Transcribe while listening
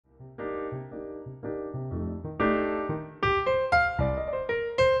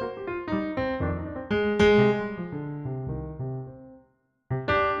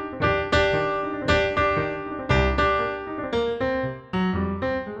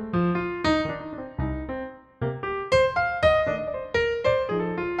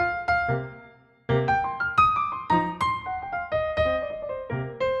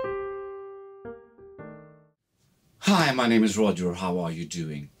Hi, my name is Roger. How are you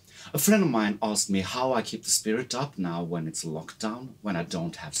doing? A friend of mine asked me how I keep the spirit up now when it's lockdown, when I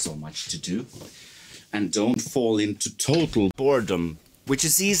don't have so much to do, and don't fall into total boredom, which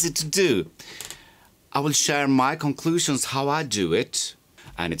is easy to do. I will share my conclusions how I do it,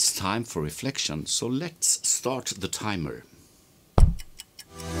 and it's time for reflection, so let's start the timer.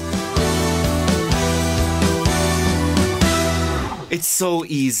 It's so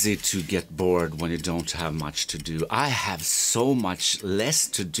easy to get bored when you don't have much to do. I have so much less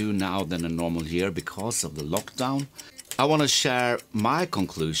to do now than a normal year because of the lockdown. I want to share my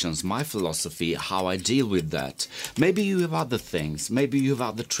conclusions, my philosophy, how I deal with that. Maybe you have other things, maybe you have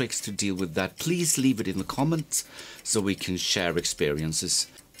other tricks to deal with that. Please leave it in the comments so we can share experiences.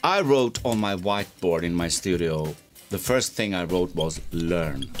 I wrote on my whiteboard in my studio, the first thing I wrote was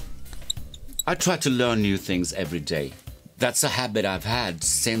learn. I try to learn new things every day. That's a habit I've had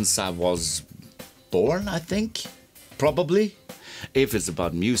since I was born, I think, probably. If it's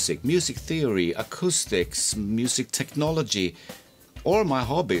about music, music theory, acoustics, music technology, or my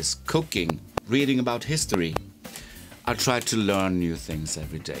hobbies, cooking, reading about history. I try to learn new things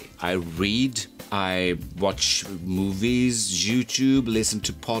every day. I read, I watch movies, YouTube, listen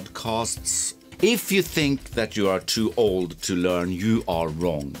to podcasts. If you think that you are too old to learn, you are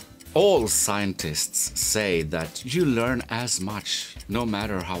wrong. All scientists say that you learn as much, no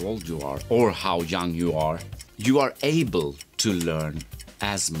matter how old you are or how young you are. You are able to learn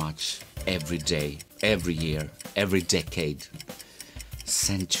as much every day, every year, every decade,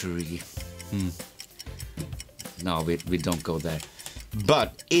 century. No, we don't go there.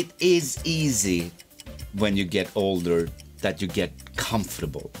 But it is easy when you get older that you get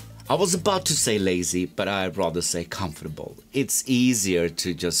comfortable. I was about to say lazy, but I'd rather say comfortable. It's easier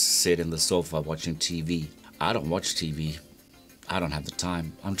to just sit in the sofa watching TV. I don't watch TV. I don't have the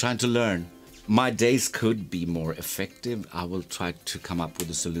time. I'm trying to learn. My days could be more effective. I will try to come up with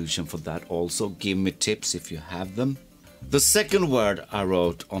a solution for that also. Give me tips if you have them. The second word I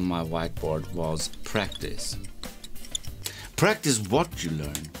wrote on my whiteboard was practice. Practice what you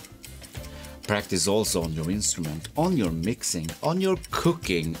learn. Practice also on your instrument, on your mixing, on your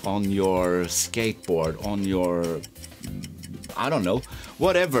cooking, on your skateboard, on your, I don't know,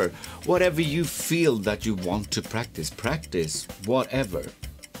 whatever you feel that you want to practice, whatever.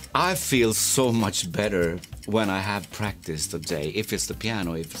 I feel so much better when I have practiced a day, if it's the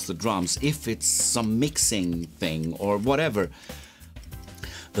piano, if it's the drums, if it's some mixing thing or whatever.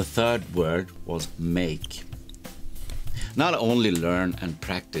 The third word was make. Not only learn and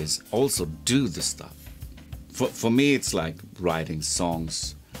practice, also do the stuff. For me, it's like writing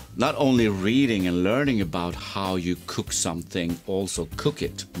songs. Not only reading and learning about how you cook something, also cook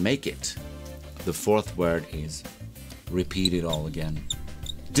it, make it. The fourth word is repeat it all again.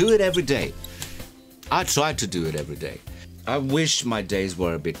 Do it every day. I try to do it every day. I wish my days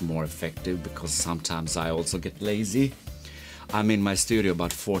were a bit more effective because sometimes I also get lazy. I'm in my studio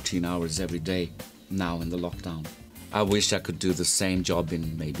about 14 hours every day now in the lockdown. I wish I could do the same job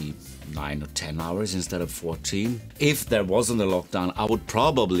in maybe 9 or 10 hours instead of 14. If there wasn't a lockdown, I would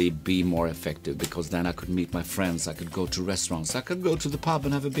probably be more effective because then I could meet my friends, I could go to restaurants, I could go to the pub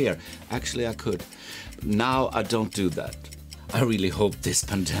and have a beer. Actually, I could. Now I don't do that. I really hope this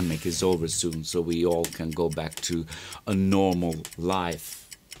pandemic is over soon so we all can go back to a normal life.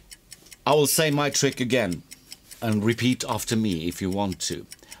 I will say my trick again and repeat after me if you want to.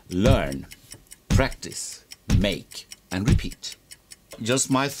 Learn, practice, make and repeat.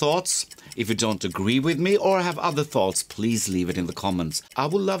 Just my thoughts. If you don't agree with me or have other thoughts, please leave it in the comments. I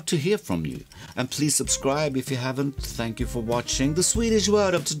would love to hear from you. And please subscribe if you haven't. Thank you for watching. The Swedish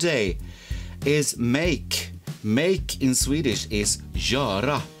word of today is make. Make in Swedish is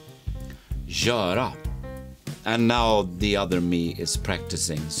göra. Göra. And now the other me is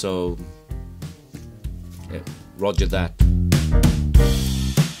practicing. So, Roger that.